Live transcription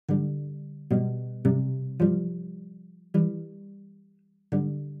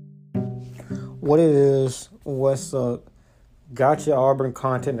What it is, what's up? Got your Auburn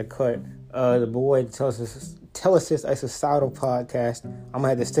content to cut. The boy tells us a societal podcast. I'm gonna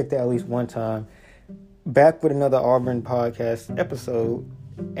have to stick that at least one time. Back with another Auburn podcast episode,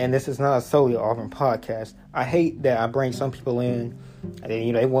 and this is not a solely Auburn podcast. I hate that I bring some people in, and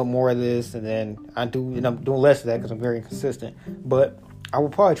then they want more of this, and then I do end up doing less of that because I'm very inconsistent. But I will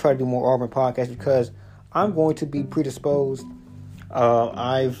probably try to do more Auburn podcasts because I'm going to be predisposed.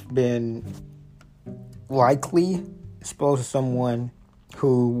 I've been likely exposed to someone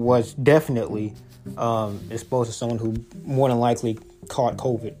who was definitely exposed to someone who more than likely caught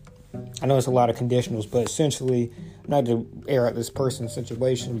COVID. I know it's a lot of conditionals, but essentially, not to air out this person's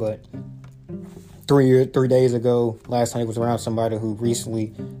situation, but 3 days ago, last time he was around somebody who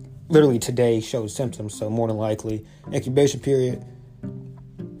recently, literally today, showed symptoms. So more than likely, incubation period.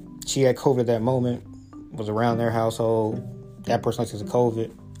 She had COVID at that moment, was around their household. That person likes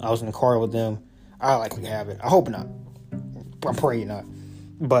COVID. I was in the car with them. I likely have it. I hope not. I'm praying not.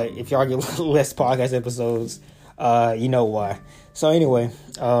 But if y'all get less podcast episodes, you know why. So anyway,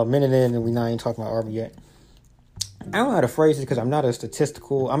 minute in and we're not even talking about Auburn yet. I don't know how to phrase it because I'm not a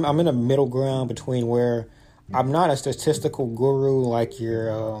statistical. I'm in a middle ground between where I'm not a statistical guru like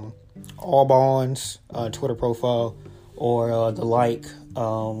your Auburn's Twitter profile or the like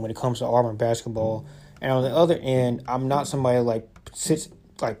when it comes to Auburn basketball. And on the other end, I'm not somebody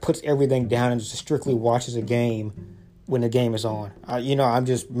puts everything down and just strictly watches a game when the game is on. I'm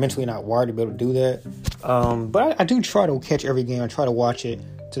just mentally not wired to be able to do that. But I do try to catch every game. I try to watch it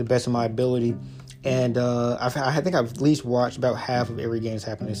to the best of my ability. And I think I've at least watched about half of every game that's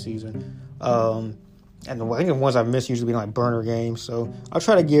happened this season. And I think the ones I've missed usually being like burner games. So I'll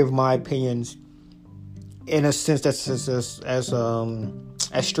try to give my opinions in a sense that's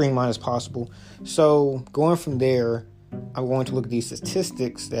as streamlined as possible. So going from there, I'm going to look at these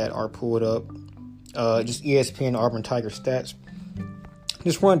statistics that are pulled up. Just ESPN Auburn Tiger stats.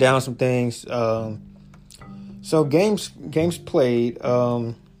 Just run down some things. So games played.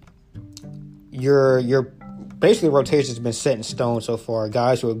 Your basically rotation has been set in stone so far.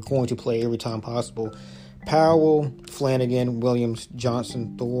 Guys who are going to play every time possible. Powell, Flanagan, Williams,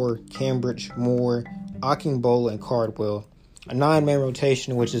 Johnson, Thor, Cambridge, Moore, Akingbola, and Cardwell. A 9-man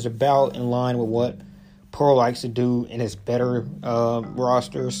rotation, which is about in line with what Pearl likes to do in his better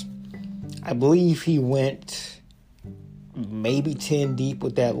rosters. I believe he went maybe 10 deep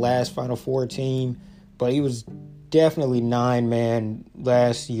with that last Final Four team, but he was definitely 9-man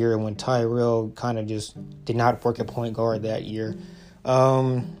last year when Tyrell kind of just did not work at point guard that year.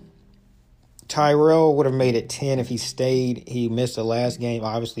 Tyrell would have made it 10 if he stayed. He missed the last game,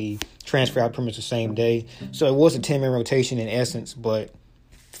 obviously transferred out pretty much the same day. So it was a 10-man rotation in essence, but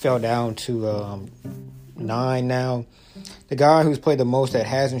fell down to 9 now. The guy who's played the most that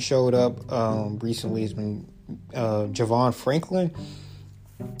hasn't showed up recently has been Javon Franklin.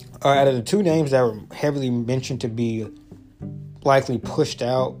 Out of the two names that were heavily mentioned to be likely pushed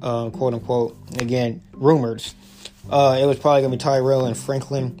out, quote unquote, again, rumored, it was probably going to be Tyrell and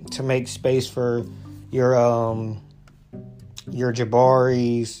Franklin to make space for your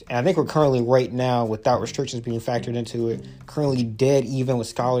Jabaris. And I think we're currently right now, without restrictions being factored into it, currently dead even with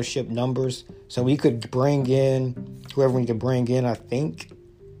scholarship numbers. So we could bring in whoever we could bring in, I think.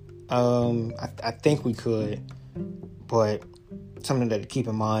 I think we could. But something to keep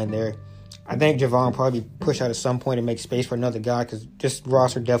in mind there. I think Javon probably push out at some point and make space for another guy because this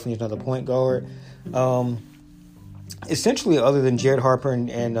roster definitely is another point guard. Essentially, other than Jared Harper and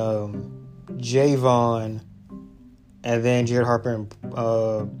Javon, and then Jared Harper and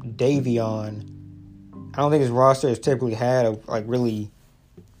Davion, I don't think his roster has typically had a really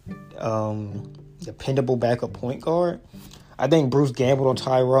dependable backup point guard. I think Bruce gambled on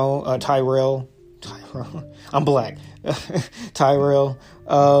Tyrell. I'm black. Tyrell.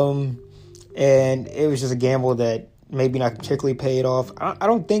 And it was just a gamble that maybe not particularly paid off. I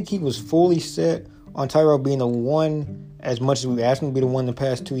don't think he was fully set on Tyrell being the one as much as we've asked him to be the one in the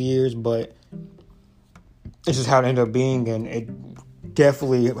past 2 years, but it's just how it ended up being, and it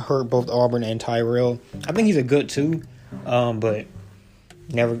definitely hurt both Auburn and Tyrell. I think he's a good 2, but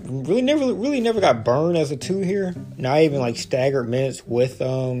never got burned as a 2 here. Not even staggered minutes with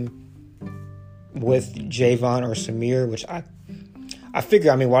Javon or Samir, which I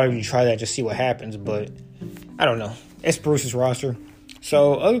figure, why don't you try that, just see what happens, but I don't know. It's Bruce's roster.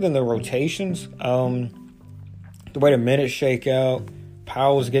 So other than the rotations, the way the minutes shake out,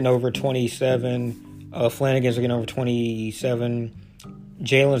 Powell's getting over 27, Flanagan's getting over 27,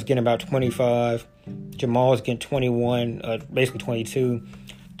 Jalen's getting about 25, Jamal's getting 21, basically 22,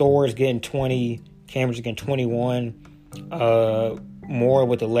 Thor's getting 20, Cambridge's getting 21, Moore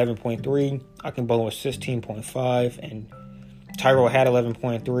with 11.3, Akinbola was 16.5, and Tyrell had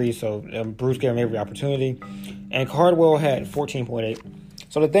 11.3, so Bruce gave him every opportunity. And Cardwell had 14.8.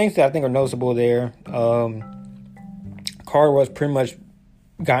 So the things that I think are noticeable there, Cardwell's pretty much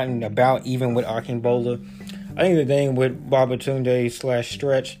gotten about even with Akinbola. I think the thing with Babatunde /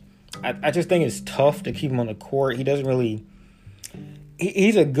 Stretch, I just think it's tough to keep him on the court. He doesn't really...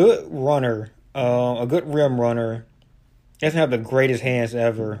 He's a good runner, a good rim runner. He doesn't have the greatest hands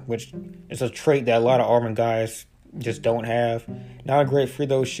ever, which is a trait that a lot of Auburn guys just don't have. Not a great free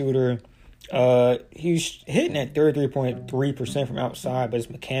throw shooter. He's hitting at 33.3% from outside, but his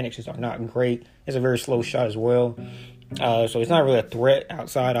mechanics just are not great. It's a very slow shot as well. So he's not really a threat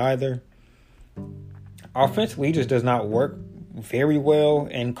outside either. Offensively, he just does not work very well,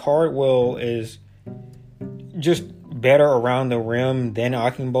 and Cardwell is just better around the rim than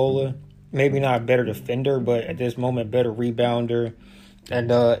Akinbola. Maybe not a better defender, but at this moment, better rebounder.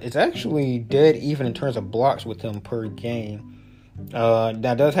 And it's actually dead even in terms of blocks with him per game.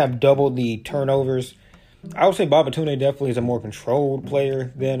 That does have double the turnovers. I would say Babatunde definitely is a more controlled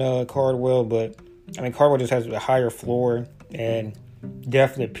player than Cardwell, but I mean, Cardwell just has a higher floor and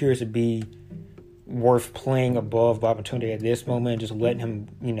definitely appears to be worth playing above Babatunde at this moment, just letting him,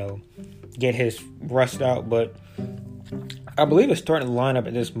 get his rust out. But I believe the starting lineup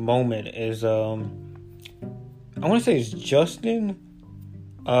at this moment is, I want to say it's Justin.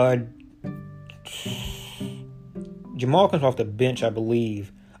 Jamal comes off the bench, I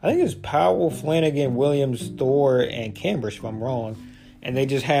believe. I think it's Powell, Flanagan, Williams, Thor, and Cambridge, if I'm wrong. And they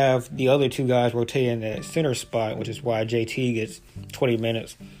just have the other two guys rotating that center spot, which is why JT gets 20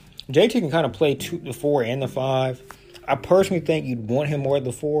 minutes. JT can kind of play the 4 and the 5. I personally think you'd want him more at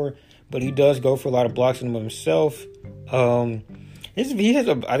the 4, but he does go for a lot of blocks in him himself. He has,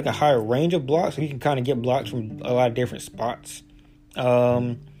 I think, a higher range of blocks, so he can kind of get blocks from a lot of different spots.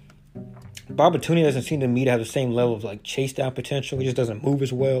 Babatunde doesn't seem to me to have the same level of like chase down potential. He just doesn't move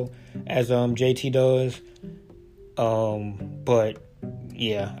as well as JT does. But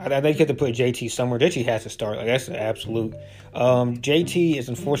yeah, I think you have to put JT somewhere. JT has to start. Like, that's an absolute. JT is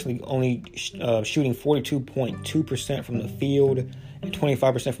unfortunately only shooting 42.2% from the field and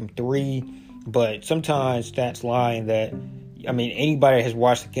 25% from 3. But sometimes stats lie in that. I mean, anybody that has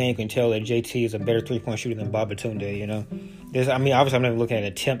watched the game can tell that JT is a better 3-point shooter than Babatunde, obviously I'm not even looking at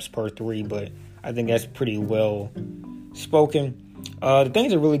attempts per 3, but I think that's pretty well spoken. The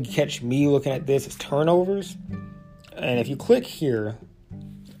things that really catch me looking at this is turnovers. And if you click here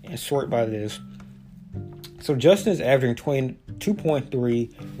and sort by this, so Justin is averaging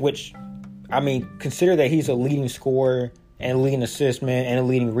 22.3, which, I mean, consider that he's a leading scorer and a leading assist man and a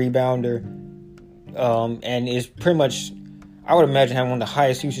leading rebounder, and is pretty much, I would imagine, having one of the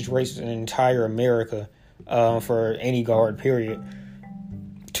highest usage rates in entire America for any guard, period.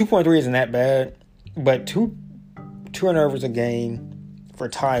 2.3 isn't that bad, but two turnovers a game for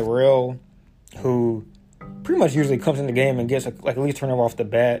Tyrell, who pretty much usually comes in the game and gets at least turnover off the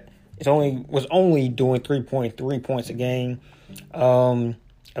bat. Was only doing 3.3 points a game. I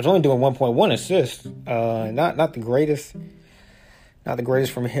was only doing 1.1 assists. Not the greatest. Not the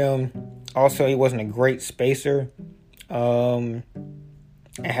greatest from him. Also, he wasn't a great spacer. And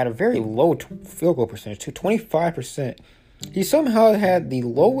had a very low field goal percentage, to 25%. He somehow had the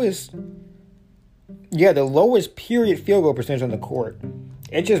lowest period field goal percentage on the court.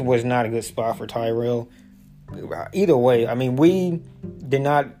 It just was not a good spot for Tyrell. Either way, I mean, we did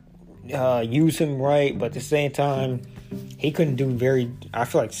not use him right, but at the same time, he couldn't do I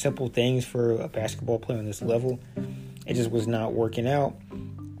feel like, simple things for a basketball player on this level. It just was not working out.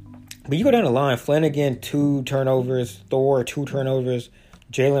 But you go down the line, Flanagan, 2 turnovers, Thor, 2 turnovers,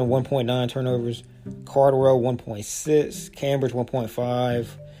 Jalen, 1.9 turnovers, Cardwell, 1.6, Cambridge, 1.5.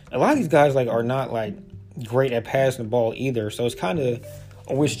 A lot of these guys are not great at passing the ball either. So it's kind of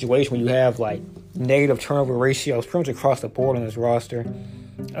a weird situation when you have negative turnover ratios pretty much across the board on this roster.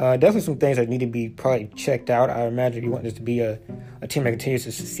 Definitely some things that need to be probably checked out. I imagine if you want this to be a team that continues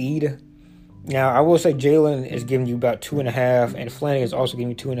to succeed. Now, I will say Jalen is giving you about 2.5, and Flanagan is also giving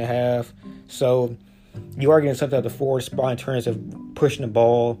you 2.5. So you are getting something at the forward spot in terms of pushing the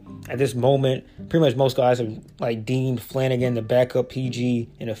ball. At this moment, pretty much most guys have deemed Flanagan the backup PG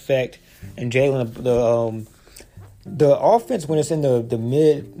in effect, and Jalen the offense when it's in the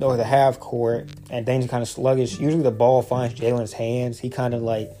mid or the half court and things are kind of sluggish. Usually the ball finds Jalen's hands. He kind of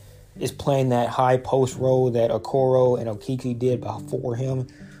is playing that high post role that Okoro and Okiki did before him.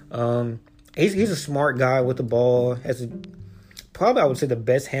 He's a smart guy with the ball. Has probably, I would say, the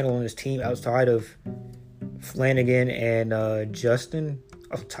best handle on his team outside of Flanagan and Justin.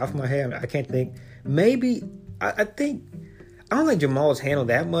 Off the top of my head, I can't think. Maybe I think I don't think Jamal's handled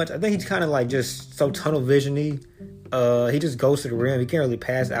that much. I think he's kind of like just so tunnel vision-y. He just goes to the rim. He can't really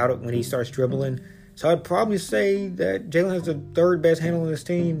pass out when he starts dribbling. So I'd probably say that Jalen has the third best handle on this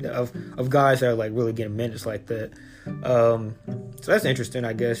team of guys that are like really getting minutes like that. So that's interesting,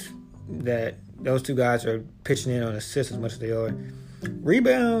 I guess, that those two guys are pitching in on assists as much as they are.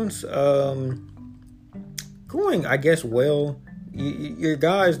 Rebounds, going, I guess, well. Your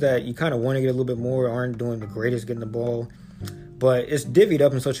guys that you kind of want to get a little bit more aren't doing the greatest getting the ball. But it's divvied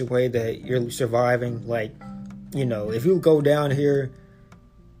up in such a way that you're surviving. Like, if you go down here,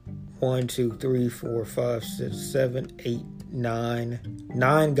 1, 2, 3, 4, 5, 6, 7, 8, 9.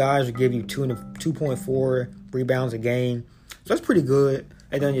 9 guys will give you 2.4 rebounds a game. So that's pretty good.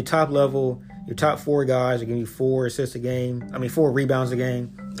 And then your top level, your top 4 guys will give you 4 assists a game. 4 rebounds a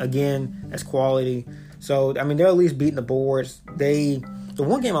game. Again, that's quality. So, they're at least beating the boards. The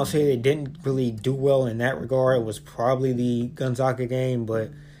one game I'll say they didn't really do well in that regard was probably the Gonzaga game.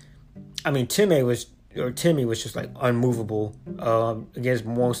 But, Timmy was just like unmovable against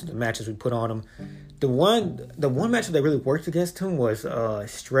most of the matches we put on him. The one matchup that really worked against him was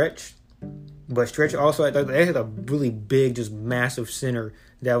Stretch. But Stretch also they had a really big, just massive center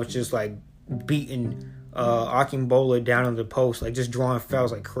that was just like beating Akingbola down on the post, like just drawing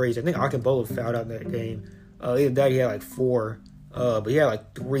fouls like crazy. I think Akingbola fouled out in that game. Either that he had like 4, but he had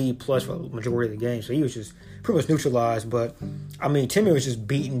like 3 plus for the majority of the game. So he was just pretty much neutralized. But Timmy was just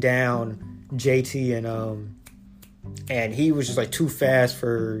beating down JT and he was just like too fast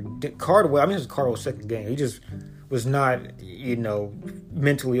for Cardwell. This is Cardwell's second game. He just was not,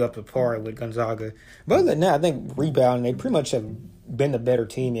 mentally up to par with Gonzaga. But other than that, I think rebounding, they pretty much have been the better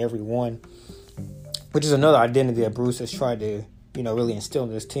team every one, which is another identity that Bruce has tried to, really instill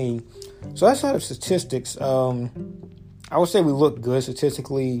in this team. So outside of statistics, I would say we look good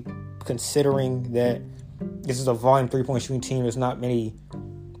statistically, considering that this is a volume three-point shooting team. There's not many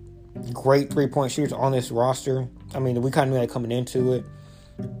great three-point shooters on this roster. We kind of knew that coming into it.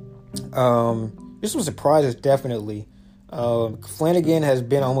 This was surprises, definitely. Flanagan has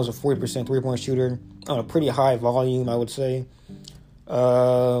been almost a 40% three-point shooter on a pretty high volume, I would say.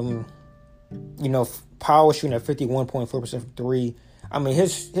 Powell shooting at 51.4% for 3.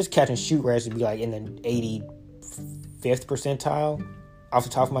 His catch and shoot rate would be like in the 85th percentile. Off the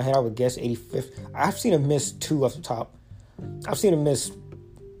top of my head, I would guess 85th. I've seen him miss 2 off the top. I've seen him miss,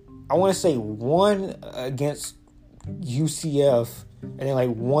 I want to say 1 against UCF and then like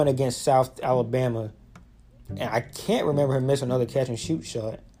 1 against South Alabama. And I can't remember him missing another catch and shoot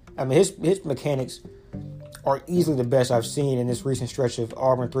shot. His mechanics are easily the best I've seen in this recent stretch of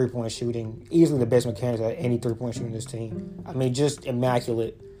Auburn three-point shooting. Easily the best mechanics of any three-point shooting in this team. Just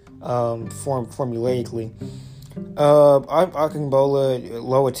immaculate formulaically. Akingbola,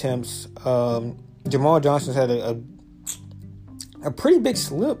 low attempts. Jamal Johnson's had a pretty big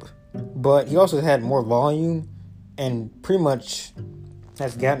slip, but he also had more volume and pretty much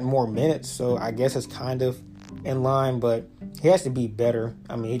has gotten more minutes. So I guess it's kind of in line, but he has to be better.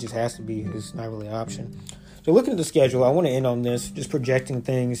 He just has to be. It's not really an option. So looking at the schedule, I want to end on this, just projecting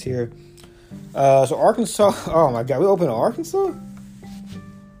things here. So Arkansas, oh my God, we open to Arkansas?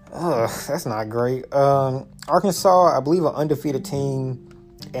 That's not great. Arkansas, I believe, an undefeated team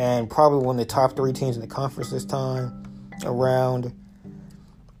and probably one of the top 3 teams in the conference this time around.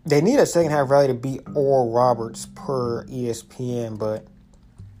 They need a second half rally to beat Oral Roberts per ESPN, but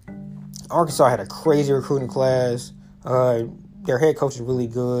Arkansas had a crazy recruiting class. Their head coach is really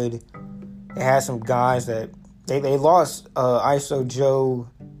good. They had some guys that they lost ISO Joe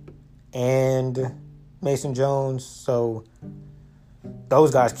and Mason Jones, so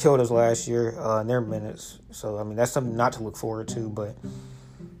those guys killed us last year in their minutes. So that's something not to look forward to. But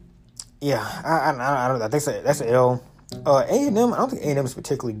yeah, I don't know. I think that's an L. A&M, I don't think A&M is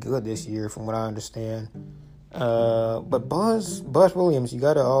particularly good this year, from what I understand. But Buzz Williams, you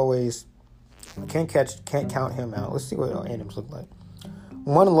gotta always can't count him out. Let's see what A&M's look like.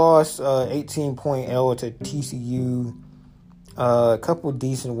 1 loss, 18-point L to TCU. A couple of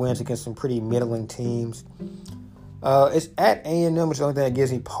decent wins against some pretty middling teams. It's at A&M, which is the only thing that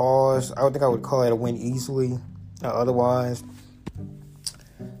gives me pause. I would think I would call it a win easily. Otherwise,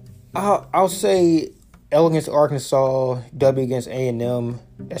 I'll say L against Arkansas, W against A&M.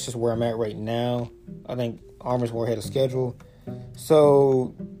 That's just where I'm at right now. I think Auburn's more ahead of schedule.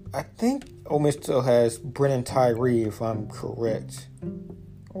 So I think Ole Miss still has Brennan Tyree, if I'm correct,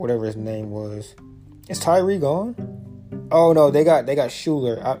 or whatever his name was. Is Tyree gone? Oh no, they got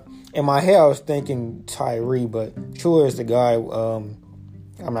Schuler. In my head, I was thinking Tyree, but Schuler is the guy. I'm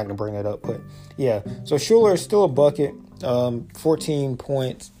not gonna bring that up, but yeah. So Schuler is still a bucket. 14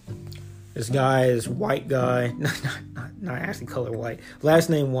 points. This guy is white guy. not actually color white. Last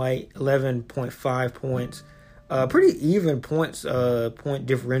name White, 11.5 points. Pretty even point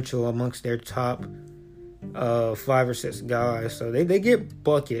differential amongst their top 5 or 6 guys. So they get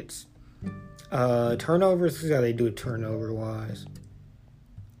buckets. Turnovers, this is how they do it turnover wise.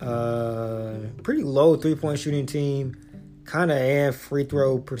 Pretty low 3-point shooting team. Kind of and free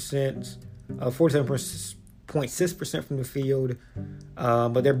throw percent. 47.6% from the field.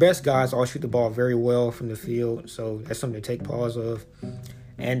 But their best guys all shoot the ball very well from the field. So that's something to take pause of.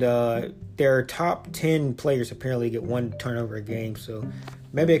 And their top 10 players apparently get 1 turnover a game. So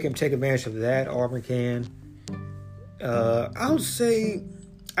maybe they can take advantage of that. Auburn can. I would say,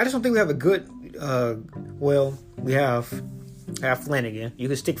 I just don't think we have a good, we have Flanagan. You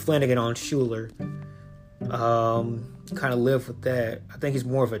can stick Flanagan on Schuler. Kind of live with that. I think he's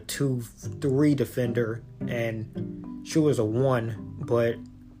more of a 2-3 defender, and Schuler's a 1, but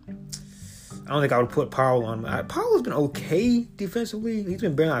I don't think I would put Powell on him. Powell's been okay defensively. He's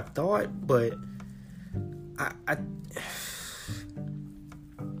been better than I thought, but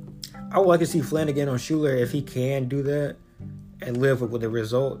I would like to see Flanagan on Schuler if he can do that and live with the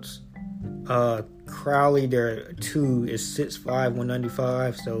results. Crowley, their 2 is 6'5",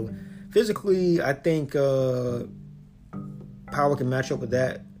 195. So physically, I think Powell can match up with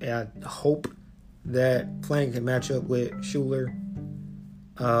that. And I hope that Flanagan can match up with Schuler.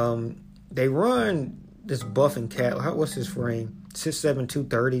 They run this buffing cat. What's his frame? 6'7",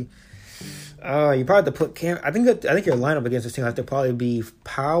 230. You probably have to put Cam. I think your lineup against this team has to probably be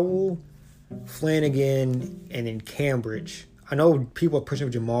Powell, Flanagan, and then Cambridge. I know people are pushing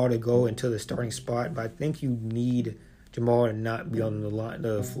for Jamal to go into the starting spot, but I think you need Jamal to not be on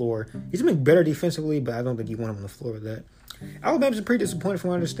the floor. He's been better defensively, but I don't think you want him on the floor with that. Alabama's pretty disappointed from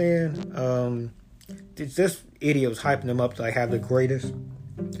what I understand. This idiot was hyping them up to have the greatest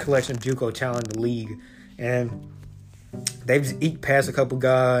collection of JUCO talent in the league, and they've just eked past a couple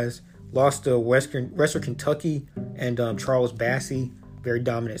guys. Lost to Western Kentucky and Charles Bassey, very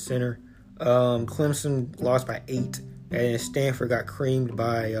dominant center. Clemson lost by 8, and Stanford got creamed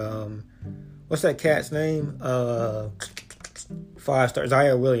by what's that cat's name? 5-star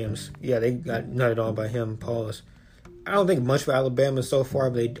Zaire Williams. Yeah, they got nutted on by him. Pause. I don't think much for Alabama so far,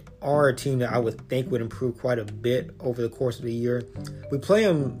 but they are a team that I would think would improve quite a bit over the course of the year. We play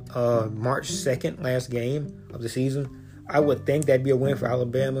them March 2nd, last game of the season. I would think that'd be a win for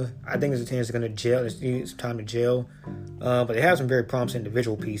Alabama. I think there's a chance they're going to gel. They need some time to gel. But they have some very promising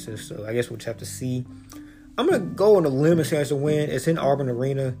individual pieces, so I guess we'll just have to see. I'm going to go on a limb and chance to win. It's in Auburn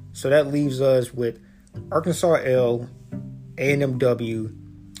Arena, so that leaves us with Arkansas L, A&M W,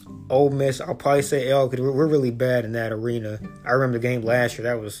 Ole Miss. I'll probably say L because we're really bad in that arena. I remember the game last year.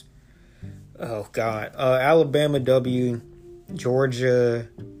 That was, oh, God. Alabama W, Georgia.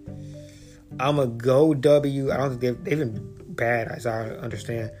 I'm going to go W. I don't think they've been bad, as I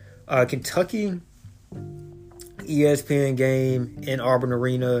understand. Kentucky, ESPN game in Auburn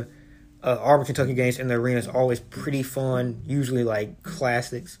Arena. Auburn-Kentucky games in the arena is always pretty fun, usually like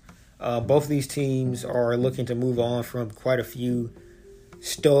classics. Both of these teams are looking to move on from quite a few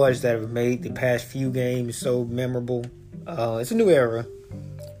studs that have made the past few games so memorable. It's a new era.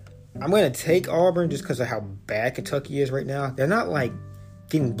 I'm going to take Auburn just because of how bad Kentucky is right now. They're not like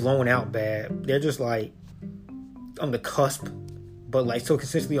getting blown out bad. They're just like on the cusp, but like so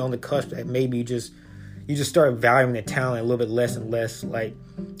consistently on the cusp that maybe you just start valuing the talent a little bit less and less. Like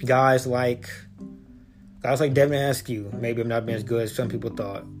guys like Devin Askew maybe have not been as good as some people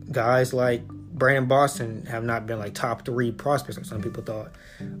thought. Guys like Brandon Boston have not been like top 3 prospects like some people thought.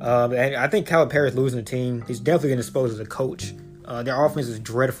 And I think Calipari's losing the team. He's definitely going to expose as a coach. Their offense is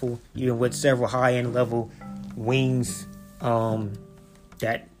dreadful, even with several high-end level wings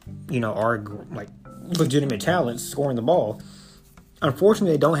that are like legitimate talents scoring the ball.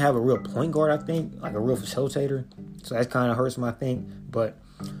 Unfortunately, they don't have a real point guard, I think, like a real facilitator. So that kind of hurts them, I think. But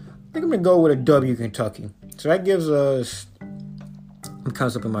I think I'm going to go with a W Kentucky. So that gives us, it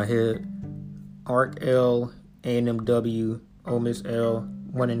comes up in my head, Ark L, A&M W, Ole Miss L,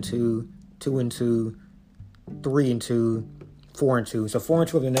 1-2, 2-2, 3-2, 4-2. So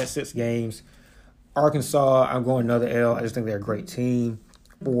 4-2 of the next 6 games. Arkansas, I'm going another L. I just think they're a great team.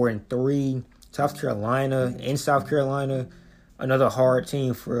 4-3. South Carolina, in South Carolina, another hard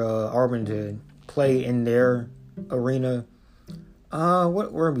team for Auburn to play in their arena. Where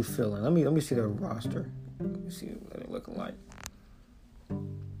are we feeling? Let me see their roster. Let me see what they're looking like.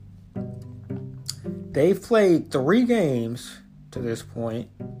 They've played 3 games to this point,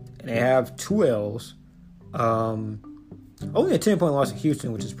 and they have 2 L's. Only a 10-point loss to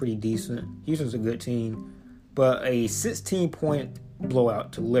Houston, which is pretty decent. Houston's a good team, but a 16-point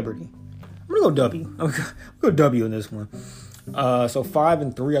blowout to Liberty. I'm gonna go W. I'm gonna go W in this one. So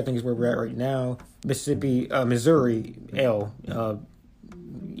 5-3, I think is where we're at right now. Missouri L,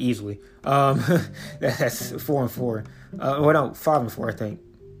 easily. That's 4-4. Well, no, 5-4, I think.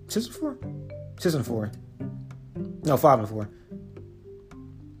 6-4. 6-4. No, 5-4.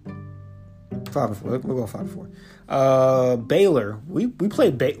 5-4. We'll go 5-4. Baylor. We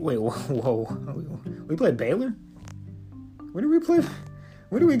played whoa. We played Baylor? When did we play?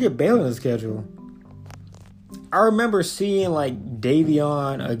 When did we get Baylor in the schedule? I remember seeing like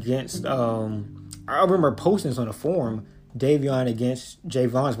Davion against I remember posting this on the forum. Davion against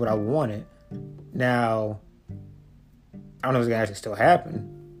Javon is what I wanted. Now I don't know if it's gonna actually still happen.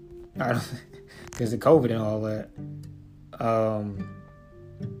 I don't because of COVID and all that.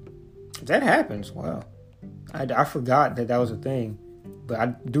 If that happens, wow. I forgot that was a thing. But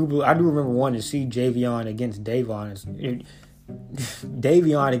I do remember wanting to see Davion against Javon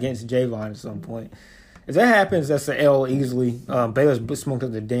against Javon at some point. If that happens, that's an L easily. Baylor's smoked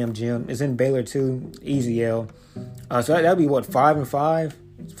up the damn gym. It's in Baylor too. Easy L. So that'd be what, 5-5?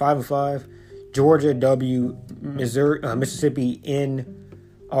 5-5. Georgia W. Mississippi N.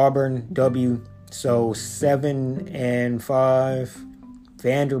 Auburn W. So 7-5.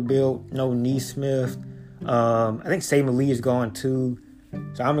 Vanderbilt, no Neesmith. I think Saban Lee is gone too.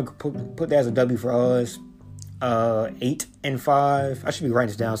 So I'm gonna put that as a W for us. 8-5. I should be writing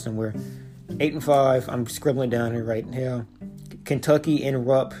this down somewhere. 8-5. I'm scribbling down here right now. Kentucky in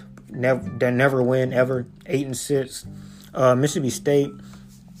Rupp. Never win ever. 8-6. Mississippi State.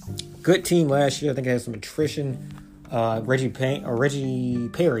 Good team last year. I think it had some attrition. Reggie Perry.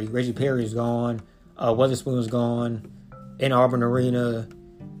 Reggie Perry is gone. Weatherspoon is gone. In Auburn Arena.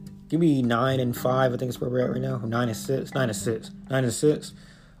 Give me 9-5. I think it's where we're at right now. 9-6. 9-6.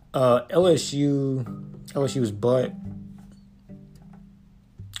 LSU's but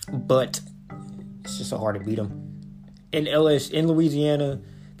it's just so hard to beat them. In Louisiana,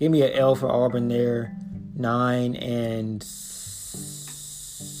 give me an L for Auburn there.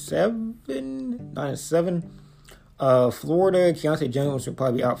 9-7. 9-7. Florida, Keontae Jones will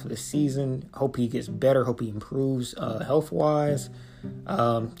probably be out for the season. Hope he gets better. Hope he improves health-wise.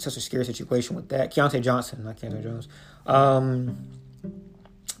 Such a scary situation with that. Keontae Johnson, not Keontae Jones.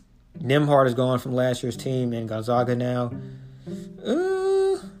 Nembhard is gone from last year's team, and Gonzaga now.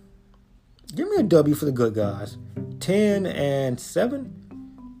 Give me a W for the good guys. 10-7.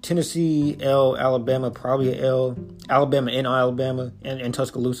 Tennessee L. Alabama probably a L. Alabama in Alabama and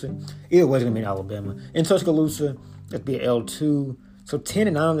Tuscaloosa. Either way, it's gonna be in Alabama. In Tuscaloosa, that'd be an L2. So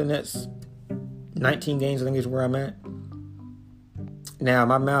 10-9, then that's 19 games. I think is where I'm at. Now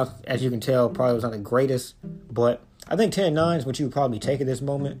my mouth, as you can tell, probably was not the greatest, but I think 10-9 is what you would probably take at this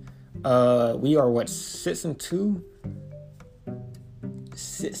moment. We are 6-2,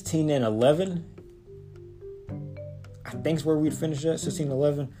 16-11. I think is where we'd finish at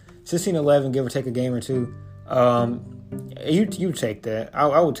 16-11, give or take a game or two. You take that.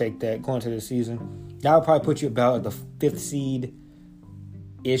 I would take that going to the season. That would probably put you about the 5th seed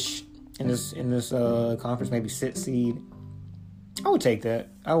ish in this conference, maybe 6th seed. I would take that.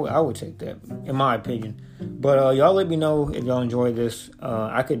 I would take that, in my opinion. But y'all let me know if y'all enjoy this.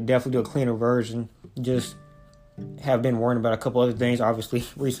 I could definitely do a cleaner version. Just have been worrying about a couple other things, obviously,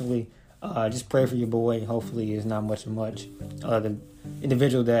 recently. Just pray for your boy. Hopefully it's not much. The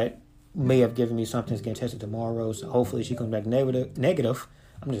individual that may have given me something is getting tested tomorrow. So hopefully she comes back negative.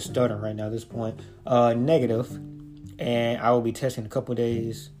 I'm just stuttering right now at this point. Negative. And I will be testing in a couple of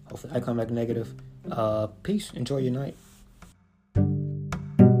days. Hopefully I come back negative. Peace. Enjoy your night.